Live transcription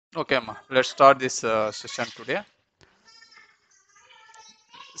Okay, ma. Let's start this session today.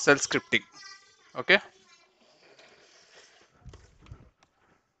 Shell scripting. Okay.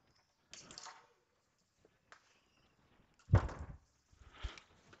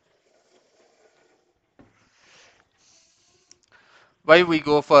 Why we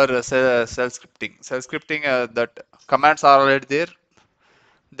go for shell scripting? Shell scripting that commands are already there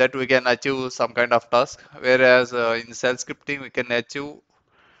that we can achieve some kind of task. Whereas in shell scripting we can achieve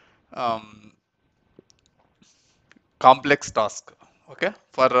um, complex task. Okay.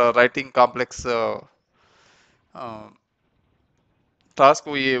 For writing complex uh, task,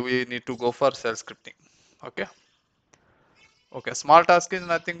 we need to go for shell scripting. Okay. Okay, small task is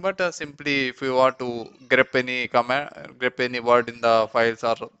nothing but simply if you want to grep any command, grep any word in the files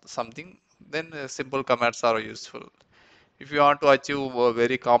or something, then simple commands are useful. If you want to achieve a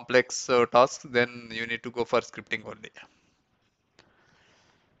very complex tasks, then you need to go for scripting only.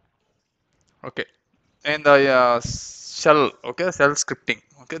 Okay, and the shell, okay, shell scripting.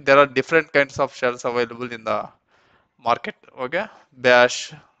 Okay, there are different kinds of shells available in the market. Okay,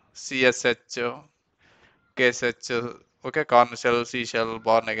 Bash, CSH, KSH, okay, corn shell, C shell,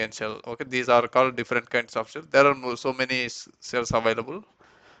 born again shell. Okay, these are called different kinds of shells. There are so many shells available.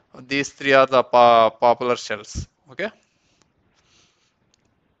 These three are the popular shells. Okay,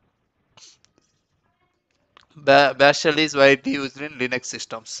 Bash shell is widely used in Linux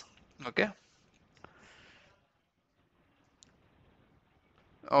systems. Okay,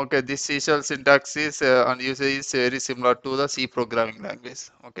 okay, this C shell syntax is and usage is very similar to the C programming language.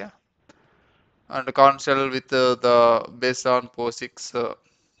 Okay, and corn shell with the based on POSIX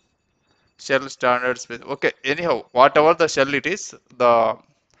shell standards. With okay, anyhow, whatever the shell it is, the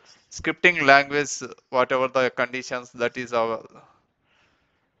scripting language, whatever the conditions that is our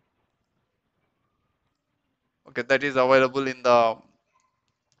okay, that is available in the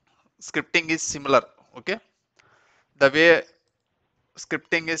scripting is similar. Okay, the way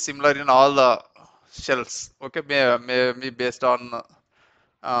scripting is similar in all the shells. Okay, may based on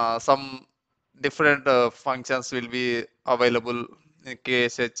some different functions will be available in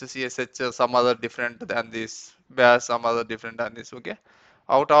KSH, CSH, some other different than this, bash some other different than this. Okay,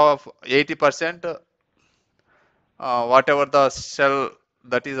 out of 80%, whatever the shell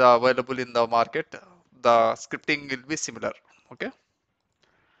that is available in the market, the scripting will be similar. Okay,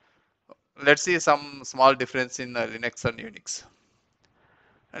 let's see some small difference in Linux and Unix.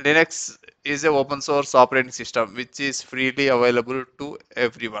 Linux is an open source operating system which is freely available to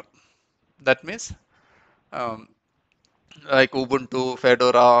everyone. That means um, like Ubuntu,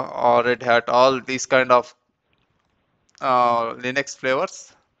 Fedora, or Red Hat, all these kind of Linux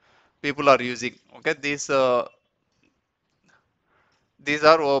flavors people are using. Okay, these are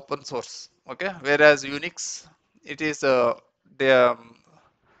open source. Okay, whereas Unix, it is they,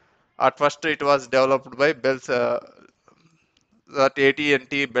 at first it was developed by Bell's that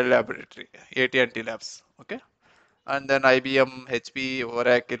AT&T Bell Laboratory, AT&T Labs. Okay, and then IBM, HP,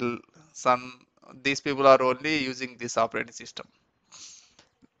 Oracle, Sun. These people are only using this operating system.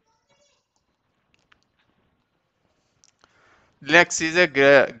 Linux is a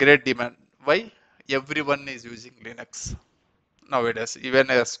great demand. Why? Everyone is using Linux nowadays. Even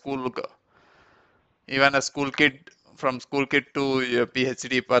a school kid, from school kid to a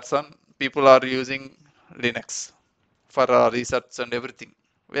PhD person, people are using Linux for research and everything.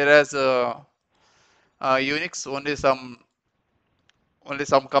 Whereas Unix, only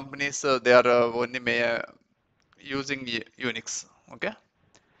some companies they are only using Unix. Okay,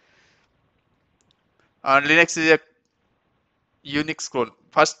 and Linux is a Unix clone.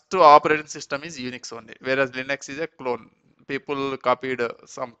 First operating system is Unix only, whereas Linux is a clone. People copied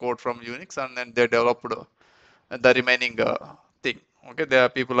some code from Unix and then they developed the remaining thing. Okay, there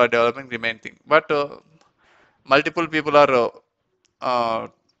people are developing remaining thing, but multiple people are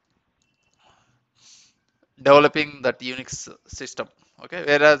developing that Unix system. Okay,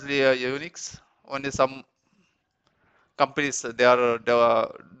 whereas the Unix only some companies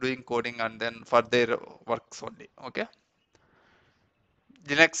doing coding and then for their works only. Okay,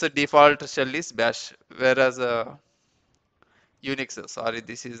 Linux default shell is Bash, whereas Unix, sorry,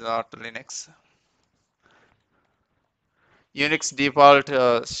 this is not Linux. Unix default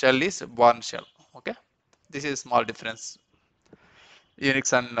shell is Bourne shell. Okay, this is small difference.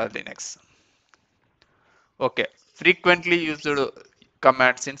 Unix and Linux. Okay, frequently used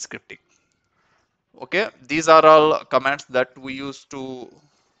commands in scripting. Okay, these are all commands that we use to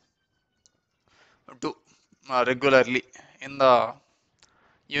do regularly in the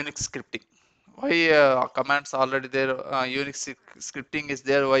Unix scripting. Why commands already there? Unix scripting is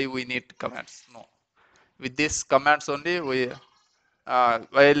there. Why we need commands? No, with these commands only we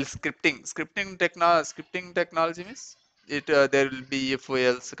scripting technology means it there will be if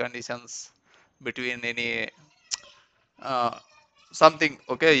else conditions between any uh, something,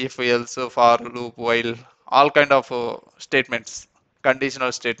 okay, if else, for loop, while, all kind of statements,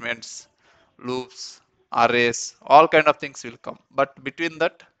 conditional statements, loops, arrays, all kind of things will come, but between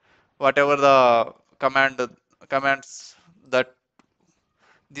that, whatever the commands that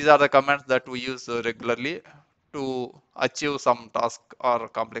these are the commands that we use regularly to achieve some task or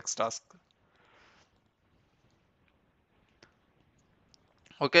complex task.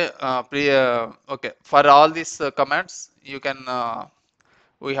 Okay, okay, for all these commands you can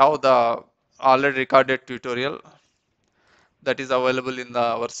we have the already recorded tutorial that is available in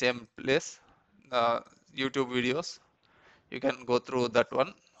our same place, the YouTube videos. You can go through that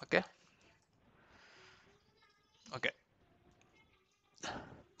one. Okay, okay,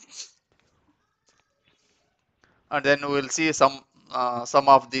 and then we will see some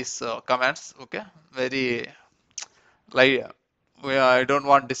of these commands. Okay, very like I don't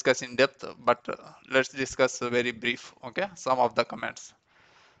want to discuss in depth, but let's discuss very brief. Okay, some of the commands.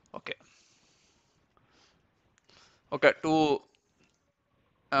 Okay, okay, to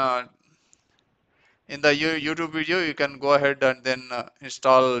uh, in the YouTube video, you can go ahead and then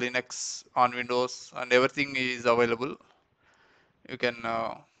install Linux on Windows, and everything is available. You can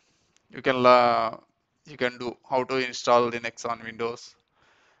you can you can do how to install Linux on Windows,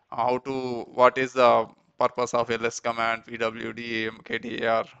 how to what is the purpose of ls command, pwd,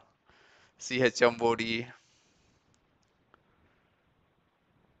 mkdir, chmod,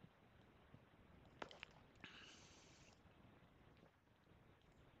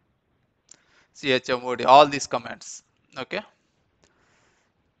 chmod, all these commands. Okay,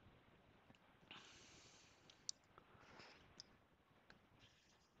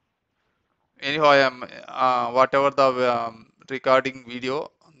 anyhow, I am whatever the recording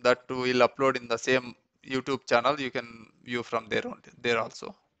video that will upload in the same YouTube channel, you can view from there on there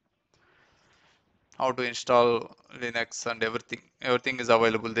also. How to install Linux and everything is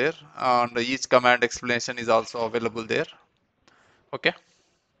available there, and each command explanation is also available there. Okay,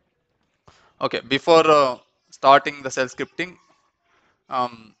 okay, before starting the shell scripting,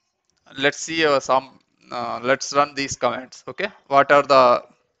 um, let's see some let's run these commands. Okay, what are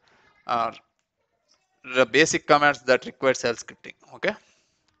uh, the basic commands that require shell scripting? Okay,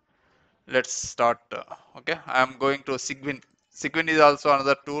 let's start. Okay, I am going to Sigwin. Sigwin is also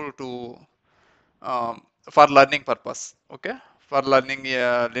another tool to for learning purpose. Okay, for learning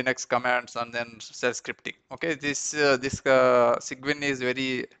Linux commands and then shell scripting. Okay, this Sigwin is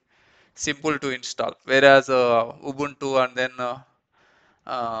very simple to install, whereas Ubuntu and then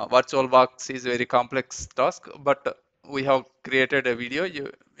VirtualBox is very complex task. But we have created a video.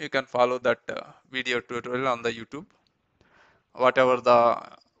 You can follow that video tutorial on the YouTube. Whatever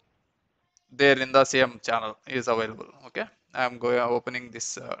there in the same channel is available. Okay, I am going opening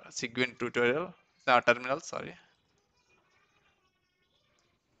this Sigwin tutorial terminal. Sorry.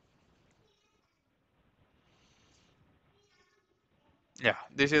 Yeah,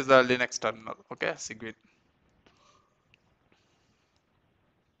 this is the Linux terminal. Okay, Sigwin.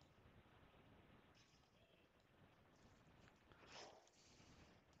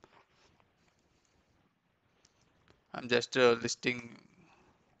 I'm just listing.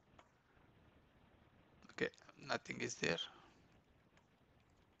 Okay, nothing is there.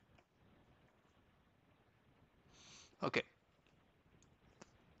 Okay,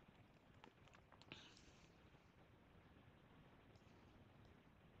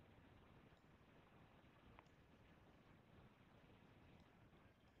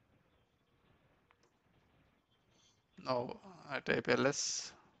 now I type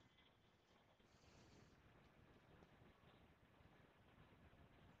ls.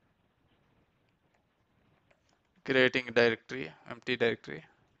 Creating a directory, empty directory.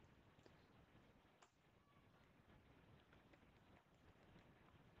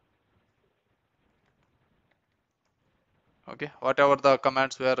 Okay, whatever the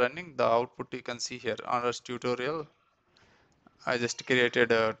commands we are running, the output you can see here on this tutorial. I just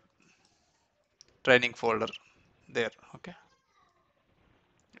created a training folder there. Okay,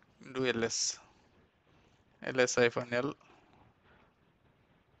 do ls-l.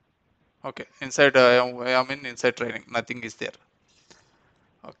 Okay, inside I am in inside training, nothing is there.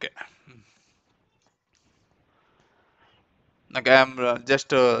 Okay, okay, I am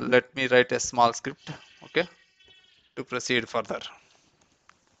just let me write a small script. Okay, to proceed further.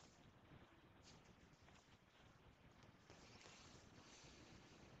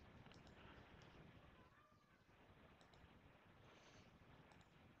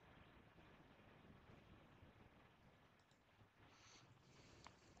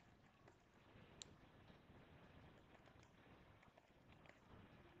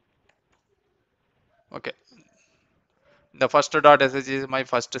 Okay, the first dot sh is my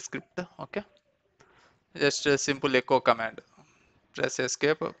first script. Okay, just a simple echo command. Press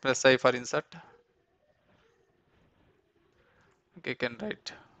escape, press I for insert. Okay, can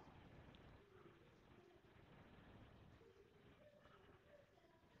write.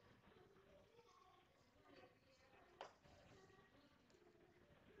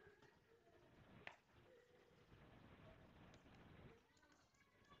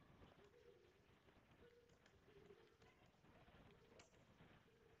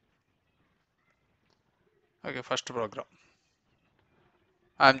 Okay, first program.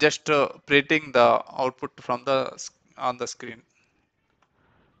 I'm just printing the output from the on the screen.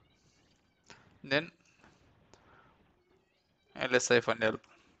 Then ls-l.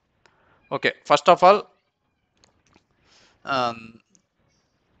 Okay, first of all, um,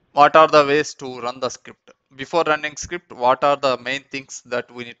 what are the ways to run the script? Before running script, what are the main things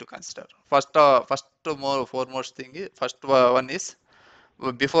that we need to consider? First more foremost thing is one is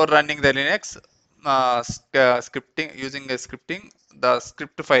before running the Linux scripting using a scripting, the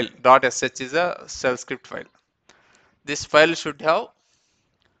script file .sh is a shell script file. This file should have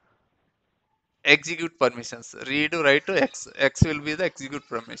execute permissions. Read, write to x will be the execute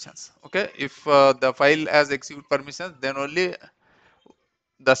permissions. Okay, if the file has execute permissions, then only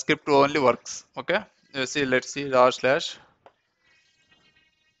the script only works. Okay, you see, let's see //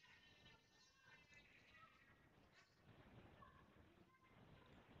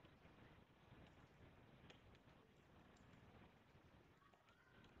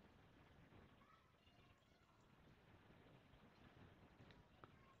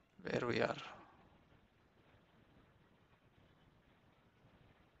 where we are.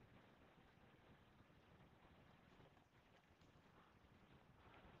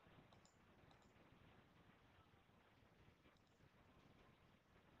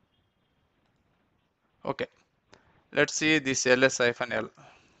 Okay, let's see this ls-l.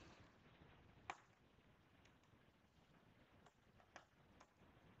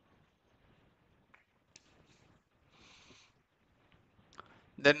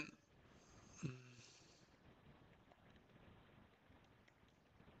 Then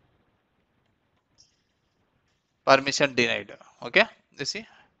permission denied. Okay, you see.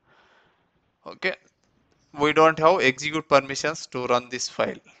 Okay, we don't have execute permissions to run this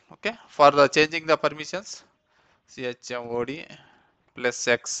file. Okay, for the changing the permissions, chmod plus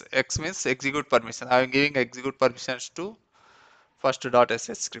x means execute permission. I am giving execute permissions to first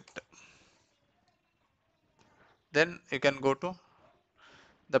 .sh script. Then you can go to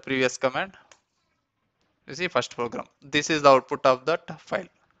the previous command. You see first program. This is the output of that file.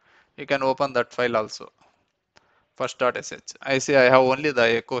 You can open that file also. First.sh. I see I have only the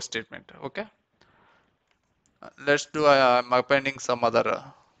echo statement. Okay. Let's do. I'm appending some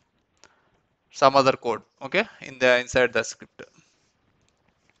other code. Okay, in the inside the script.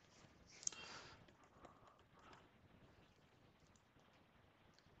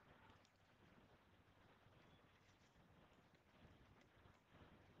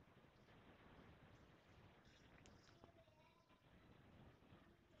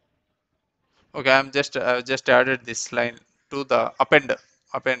 Okay, I've just added this line to the appended.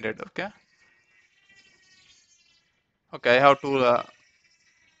 Okay. Okay, I have two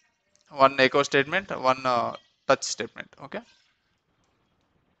one echo statement, one touch statement. Okay.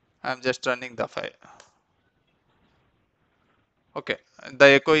 I'm just running the file. Okay, the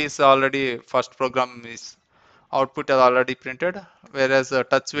echo is already first program is output is already printed, whereas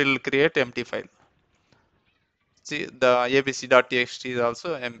touch will create empty file. See the abc.txt is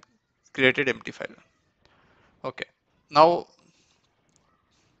also created empty file. Okay, now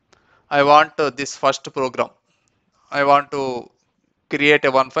I want this first program. I want to create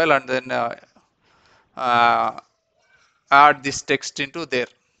a one file and then uh, add this text into there.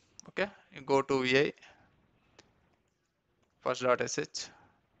 Okay, you go to vi first.sh,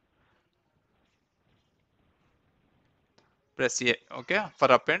 press a. Okay, for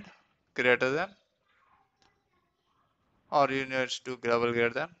append greater than or you need to double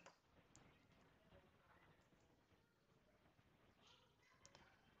greater than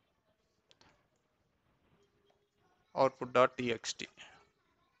output.txt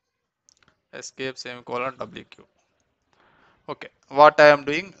escape semicolon wq. Okay, what I am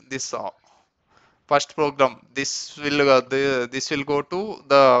doing this first program, this will go to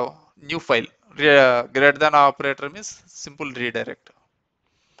the new file. Greater than operator means simple redirect.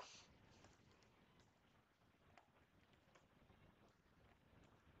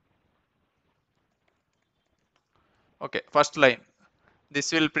 Okay, first line,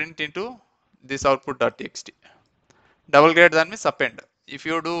 this will print into this output.txt. Double greater than means append. If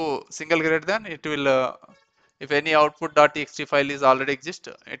you do single greater than, it will if any output.txt file is already exist,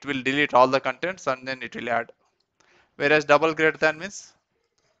 it will delete all the contents and then it will add. Whereas double greater than means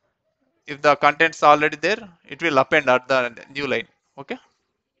if the contents already there, it will append at the new line. Okay,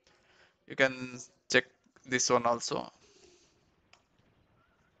 you can check this one also.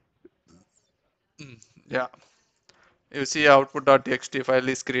 Yeah, you see output.txt file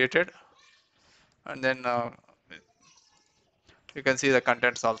is created, and then you can see the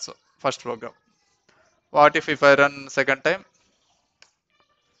contents also. First program. What if I run second time?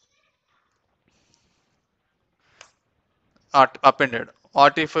 Appended.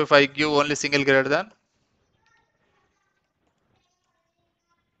 What if I give only single greater than?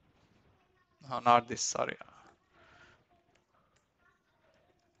 Not this, sorry.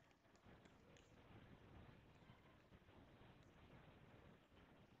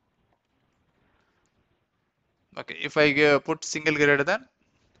 Okay, if I put single greater than,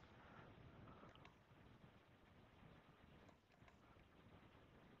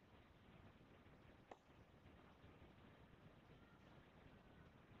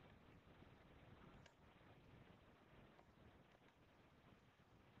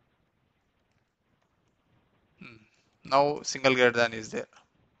 now single greater than is there.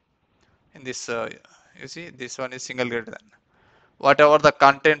 In this, you see, this one is single greater than. Whatever the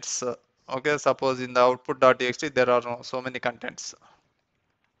contents, okay, suppose in the output.txt there are so many contents.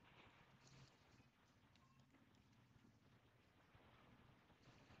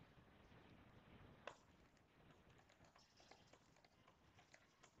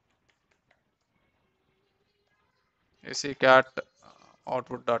 You see cat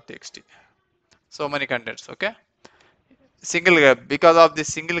output.txt. So many contents, okay? Because of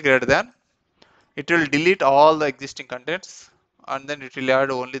this single greater than, it will delete all the existing contents and then it will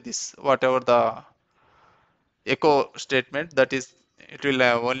add only this, whatever the echo statement, that is, it will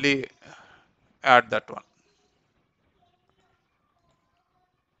only add that one.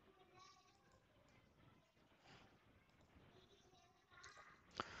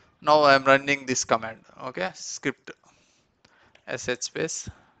 Now I am running this command, okay, script sh space.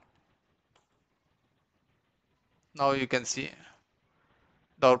 Now you can see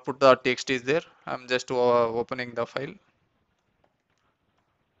the output.txt is there. I'm just opening the file,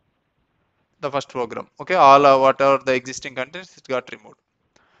 the first program. Okay, all whatever the existing contents, it got removed.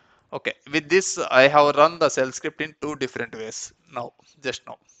 Okay, with this I have run the shell script in two different ways. Now, just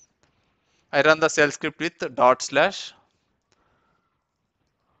now, I run the shell script with dot slash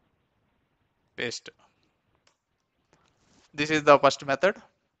paste. This is the first method,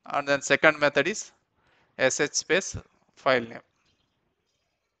 and then second method is sh space file name.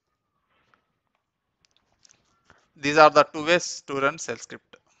 These are the two ways to run shell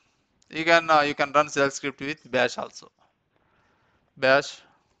script. You can run shell script with bash also. Bash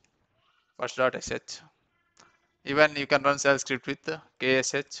first.sh. Even you can run shell script with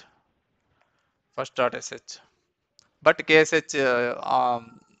ksh first.sh. But ksh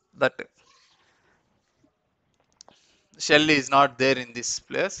that shell is not there in this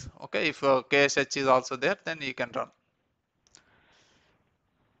place. Okay, if ksh is also there, then you can run.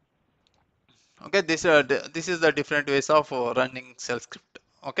 Okay, this is the different ways of running shell script.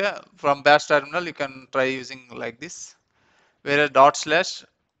 Okay, from bash terminal you can try using like this. Whereas dot slash,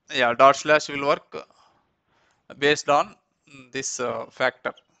 yeah, dot slash will work based on this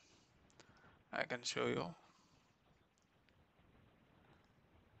factor. I can show you.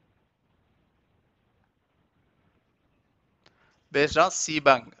 Based on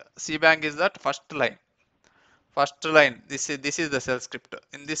cbang. Cbang is that first line. First line. This is the shell script.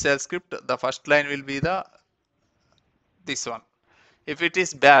 In this shell script, the first line will be the this one. If it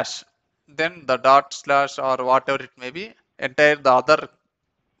is bash, then the dot slash or whatever it may be, entire the other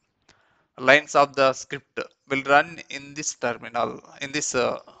lines of the script will run in this terminal, in this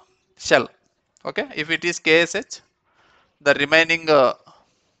shell. Okay, if it is ksh, the remaining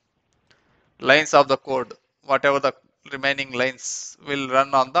lines of the code, whatever the remaining lines will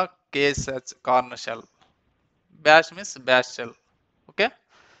run on the ksh corner shell. Bash means bash shell. Okay,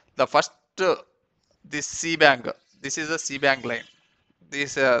 the first this cbang, this is a cbang line.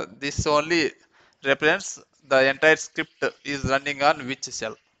 This only represents the entire script is running on which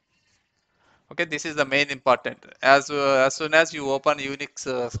shell. Okay, this is the main important. As soon as you open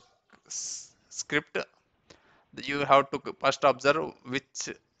Unix script, you have to first observe which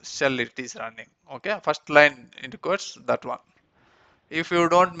shell it is running. Okay, first line indicates that one. If you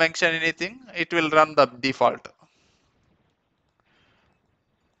don't mention anything, it will run the default.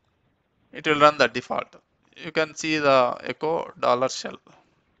 It will run the default. You can see the echo dollar shell.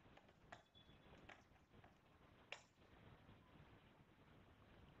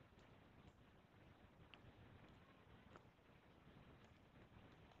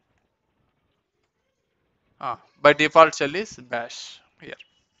 By default shell is bash here.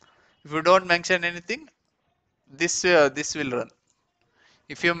 If you don't mention anything, this will run.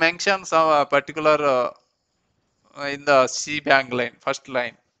 If you mention some particular in the cbang line, first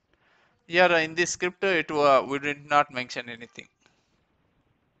line, here in this script we did not mention anything.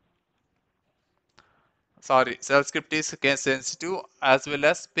 Sorry, shell script is case sensitive as well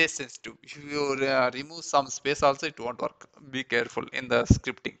as space sensitive. If you remove some space also, it won't work. Be careful in the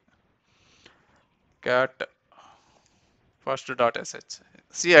scripting. Cat first dot sh.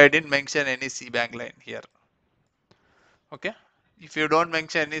 See, I didn't mention any cbang line here. Okay, if you don't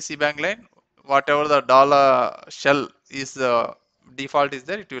mention any cbang line, whatever the dollar shell is default is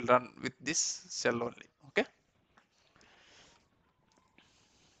there, it will run with this shell only. Okay.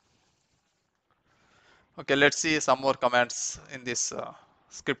 Okay, let's see some more commands in this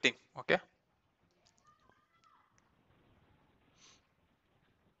scripting. Okay.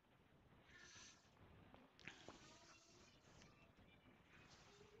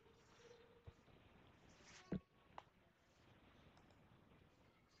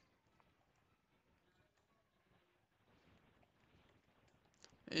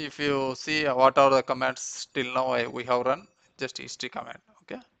 If you see what are the commands till now we have run, just history command.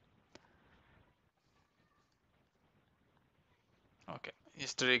 Okay. Okay.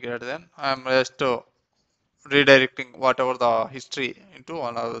 History greater than. I am just redirecting whatever the history into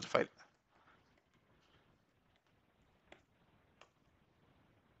another file.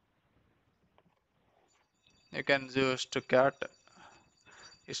 You can just cat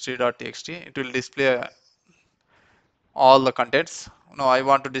history.txt. It will display all the contents. No, I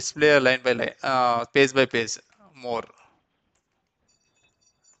want to display line by line, page by page more.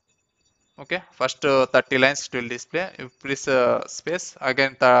 Okay, first 30 lines it will display. If press space,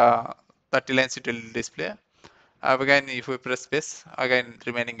 again the 30 lines it will display. Again, if we press space, again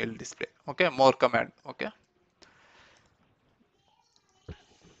remaining will display. Okay, more command. Okay,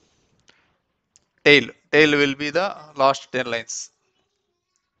 tail will be the last 10 lines.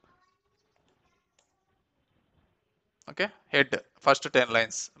 Okay, head first 10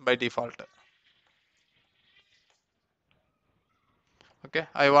 lines by default. Okay,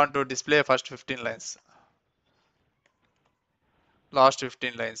 I want to display first 15 lines, last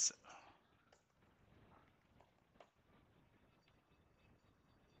 15 lines,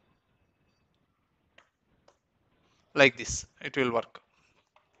 like this. It will work.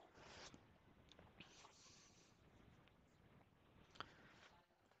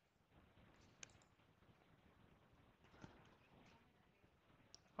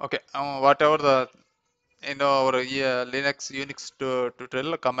 Okay, whatever the our Linux Unix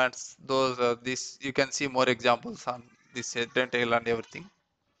tutorial commands, those this you can see more examples on this head tail and everything.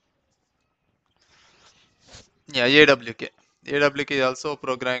 Yeah, AWK. AWK is also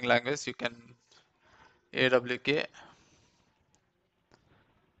programming language. You can AWK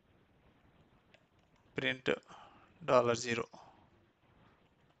print $0,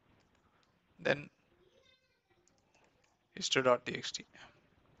 then history.txt.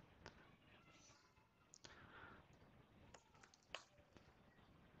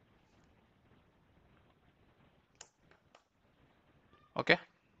 Okay,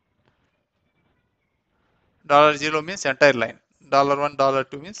 $0 means entire line. $1,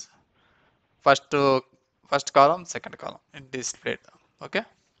 $2 means first first column, second column in displayed. Okay.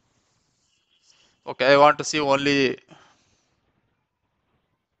 Okay, I want to see only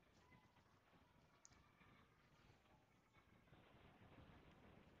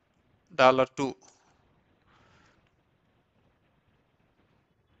 $2.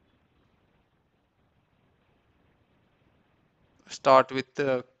 Start with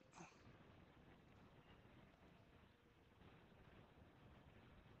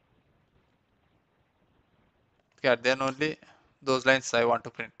cat, then only those lines I want to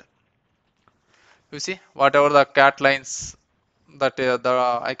print. You see, whatever the cat lines that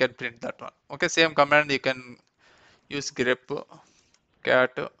I can print that one. Okay, same command you can use grep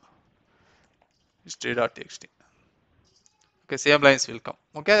cat history.txt. Okay, same lines will come.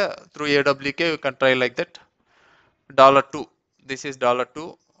 Okay, through AWK you can try like that. $2. This is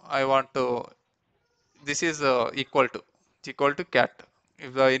 $2. I want to. This is equal to cat.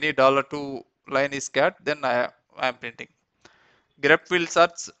 If any $2 line is cat, then I am printing. Grep will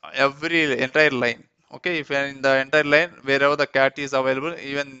search every entire line. Okay, if in the entire line wherever the cat is available,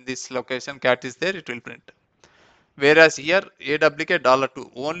 even this location cat is there, it will print. Whereas here AWK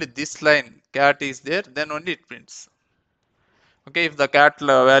 $2, only this line cat is there, then only it prints. Okay, if the cat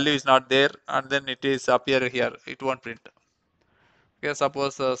value is not there and then it is appear here, it won't print. Okay,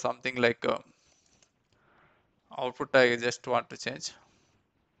 suppose something like output I just want to change.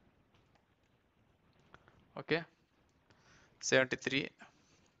 Okay, 73.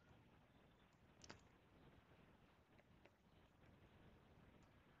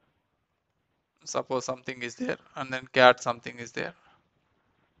 Suppose something is there and then cat something is there.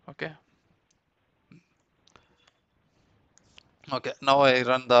 Okay. Okay, now I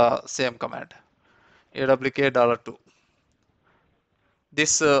run the same command awk $2.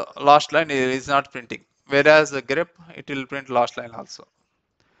 This last line is not printing, whereas the grep it will print last line also.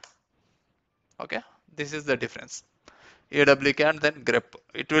 Okay, this is the difference. AWK and then grep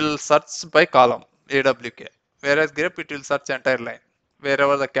it will search by column AWK, whereas grep it will search entire line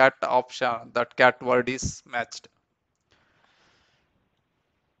wherever the cat option that cat word is matched.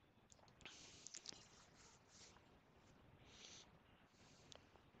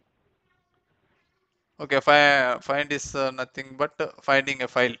 Okay, find is nothing but finding a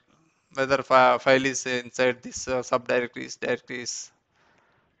file, whether file is inside this directories.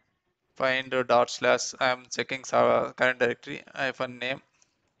 Find dot slash. I am checking current directory hyphen name.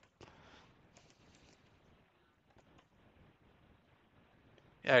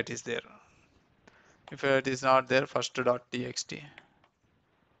 Yeah, it is there. If it is not there, first dot txt,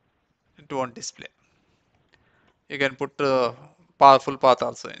 it won't display. You can put full path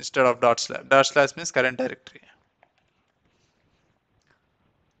also instead of dot slash. Dot slash means current directory.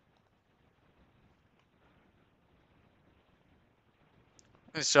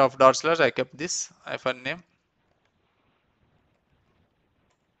 Instead of dot slash, I kept this hyphen name.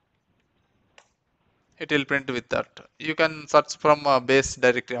 It will print with that. You can search from base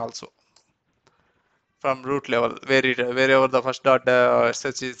directory also, from root level, wherever the first dot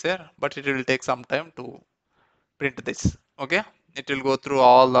sh is there, but it will take some time to print this. Okay, it will go through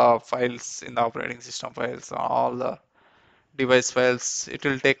all the files in the operating system files, all the device files. It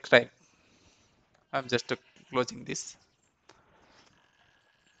will take time. I'm just closing this.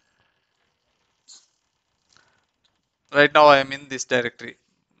 Right now I am in this directory.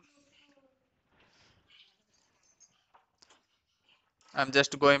 I'm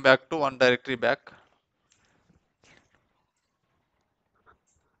just going back to one directory back,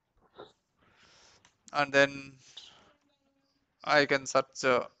 and then I can search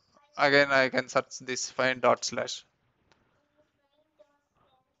again. I can search this find dot slash.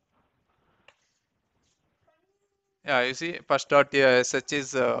 Yeah, you see first dot sh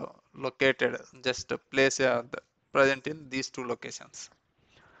is located, just place present in these two locations.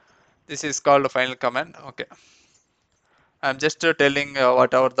 This is called final command. Okay, I'm just telling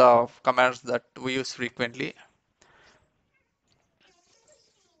what are the commands that we use frequently.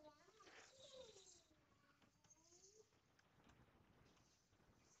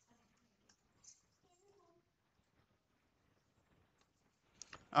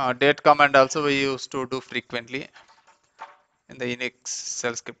 Date command also we used to do frequently in the Unix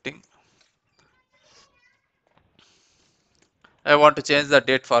shell scripting. I want to change the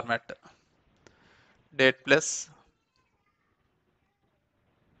date format. Date plus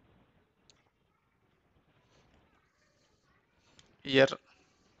year.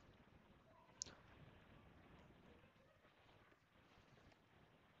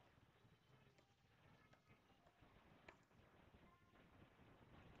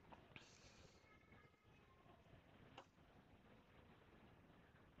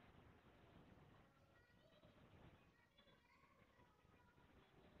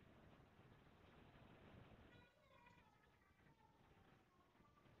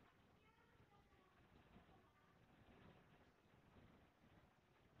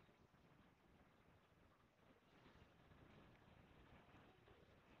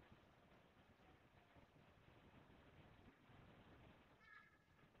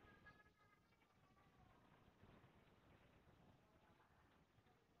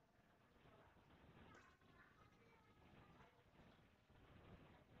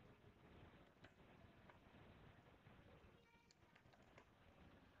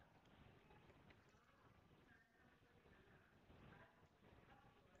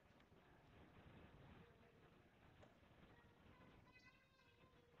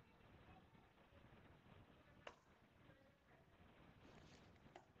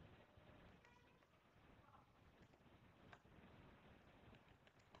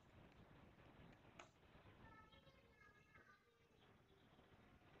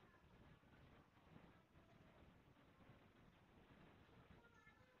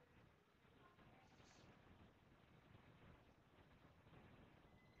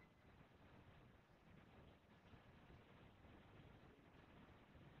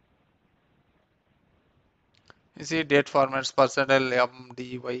 You see date formats percentile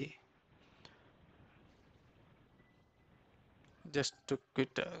mdy. Just to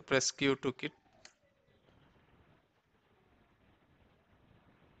quit, press Q to quit.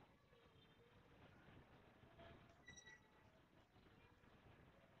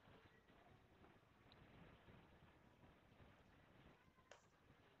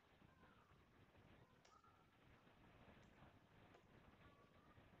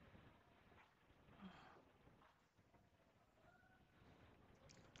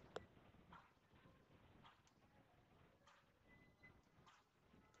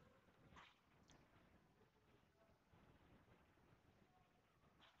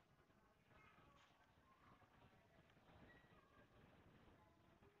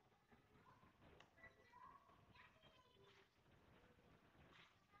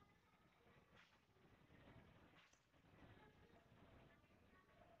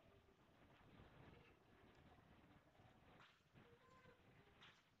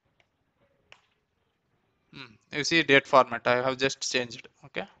 You see date format, I have just changed.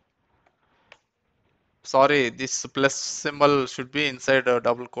 Okay. Sorry, this plus symbol should be inside a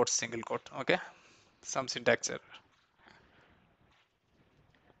double quote, single quote. Okay. Some syntax error.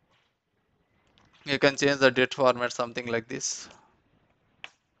 You can change the date format something like this.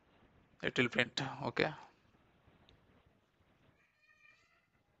 It will print. Okay.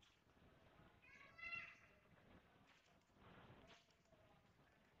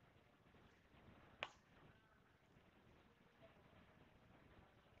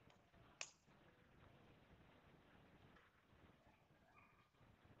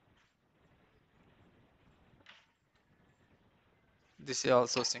 This is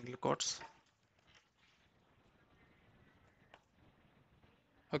also single quotes.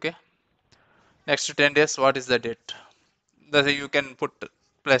 Okay. Next 10 days, what is the date? That you can put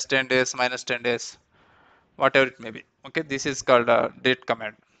plus 10 days, minus 10 days, whatever it may be. Okay. This is called a date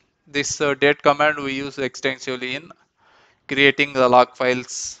command. This date command we use extensively in creating the log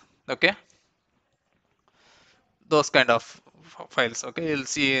files. Okay. Those kind of files. Okay. You'll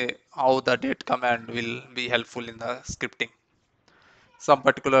see how the date command will be helpful in the scripting. Some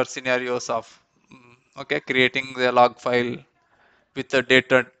particular scenarios of okay, creating the log file with the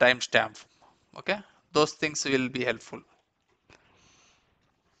data timestamp. Okay, those things will be helpful.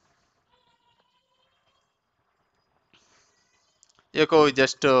 Echo we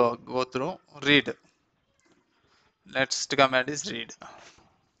just go through read. Next command is read.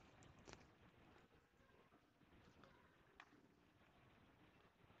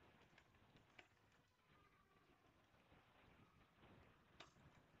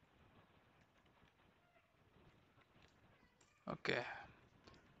 Okay.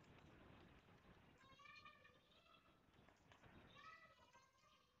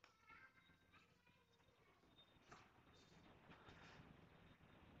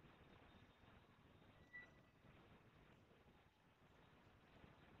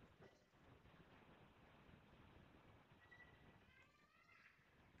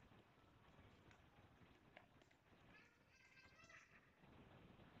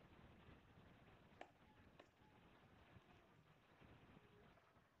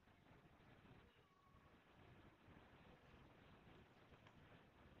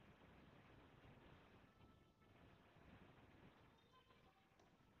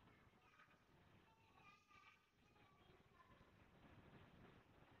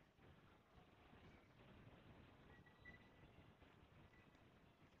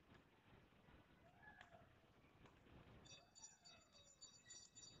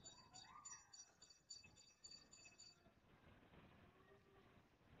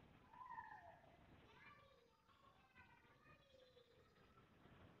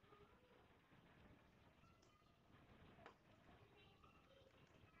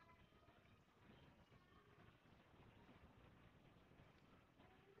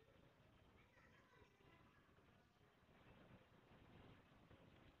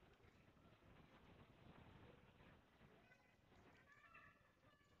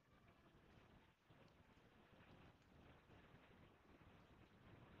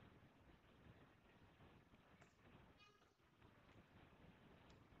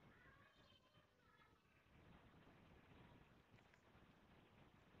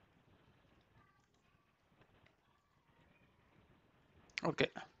 Okay.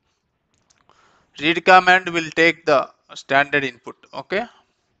 Read command will take the standard input. Okay.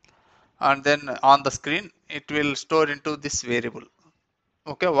 And then on the screen it will store into this variable.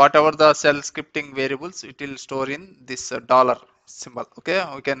 Okay. Whatever the shell scripting variables, it will store in this dollar symbol. Okay.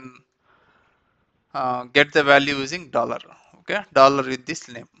 We can get the value using dollar. Okay. Dollar with this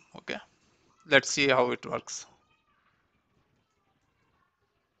name. Okay. Let's see how it works.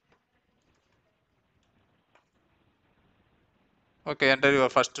 Okay, enter your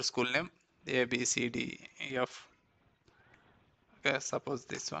first school name, A, B, C, D, E, F. Okay, suppose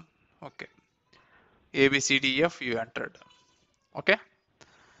this one. Okay, A, B, C, D, E, F you entered. Okay,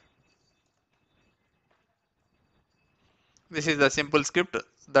 this is the simple script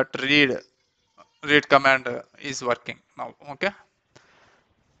that read command is working now. Okay,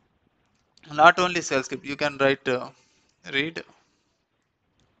 not only shell script, you can write read.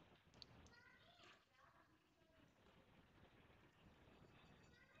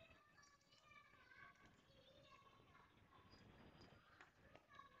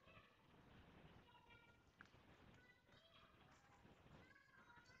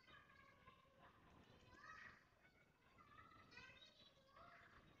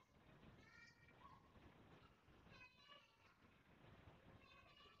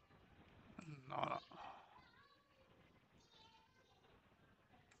 No, no,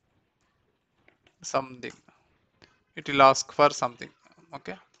 something. it will ask for something.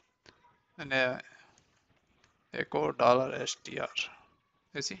 Okay, and echo $str.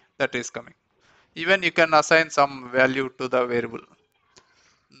 You see that is coming. Even you can assign some value to the variable.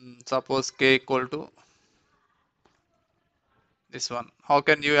 Suppose k equal to this one. How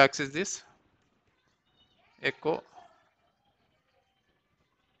can you access this? Echo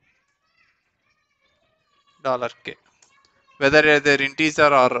 $k. Whether they're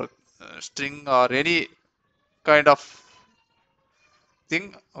integer or string or any kind of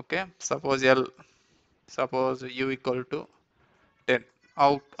thing. Okay, suppose L, suppose u equal to 10.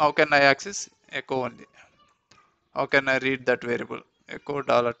 How can I access? Echo only. How can I read that variable? Echo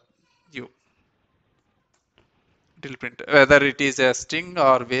 $u. It will print whether it is a string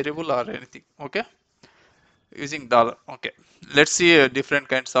or variable or anything. Okay, using dollar. Okay, let's see different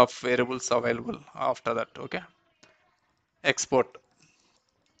kinds of variables available after that. Okay, export.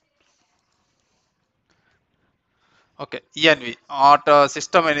 Okay, env or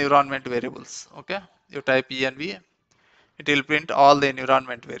system environment variables. Okay, you type env, it will print all the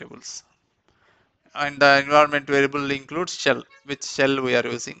environment variables, and the environment variable includes shell, which shell we are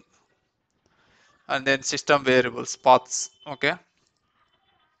using, and then system variables paths. Okay,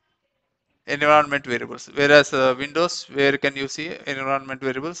 environment variables. Whereas Windows, where can you see environment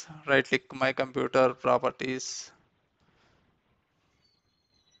variables? Right click my computer properties,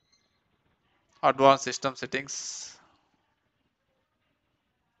 advanced system settings.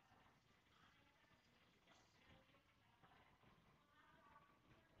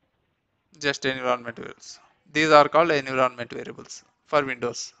 Just environment variables. These are called environment variables for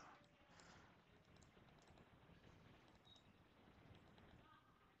Windows.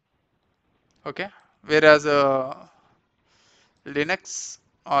 Okay, whereas Linux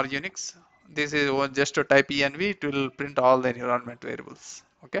or Unix, this is just to type env, it will print all the environment variables.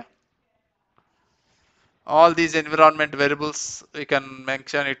 Okay, all these environment variables we can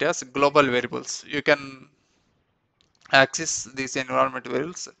mention it as global variables. You can access these environment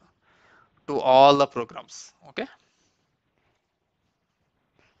variables to all the programs. Okay,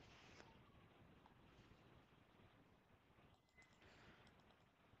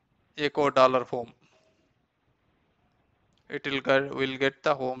 echo $home. It will get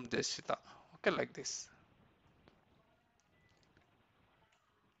the home Jeshita. Okay, like this.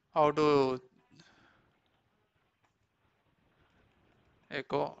 How to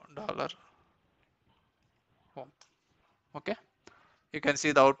echo $home. Okay, you can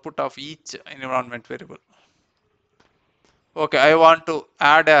see the output of each environment variable. Okay, I want to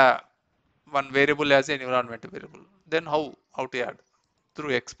add a one variable as an environment variable. Then how to add?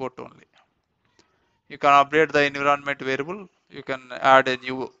 Through export only. You can update the environment variable. You can add a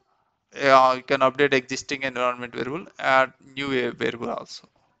new. You can update existing environment variable. Add new variable also.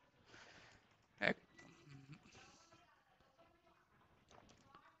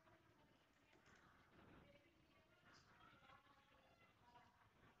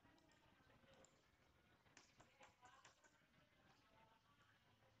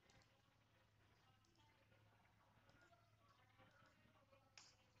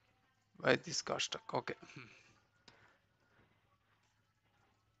 By this cost. Okay.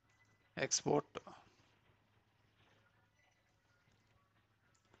 Export.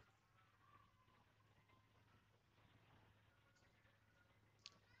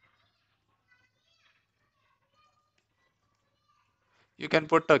 You can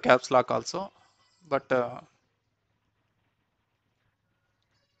put a caps lock also, but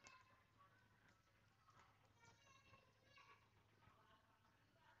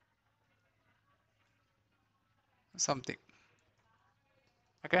something.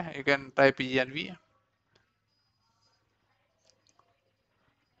 Okay, you can type env.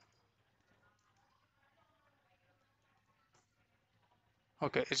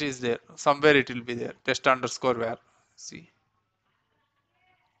 Okay, it is there. Somewhere it will be there. Test underscore where. See.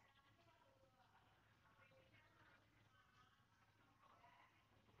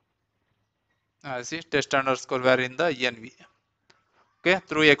 See test underscore where in the env. Okay,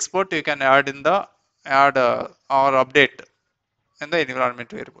 through export you can add in the add or update in the environment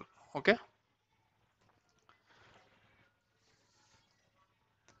variable. Okay,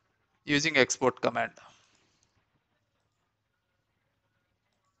 using export command.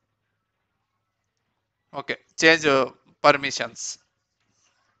 Okay, change permissions.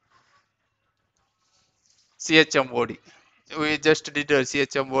 Chmod. We just did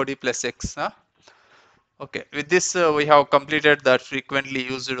chmod plus x. Huh? Okay, with this we have completed the frequently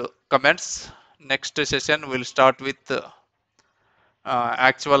used commands. Next session we'll start with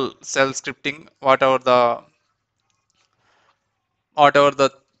actual shell scripting. Whatever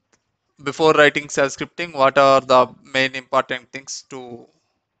the before writing shell scripting, what are the main important things to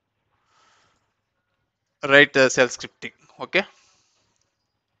write shell scripting? Okay,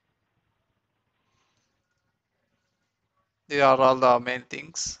 these are all the main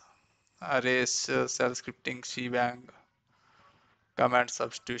things: arrays, shell scripting, shebang, command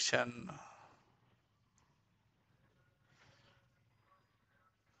substitution.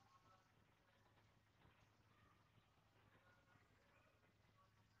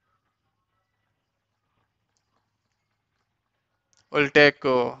 We'll take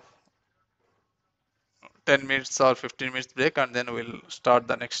 10 minutes or 15 minutes break, and then we'll start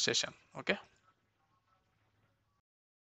the next session. Okay.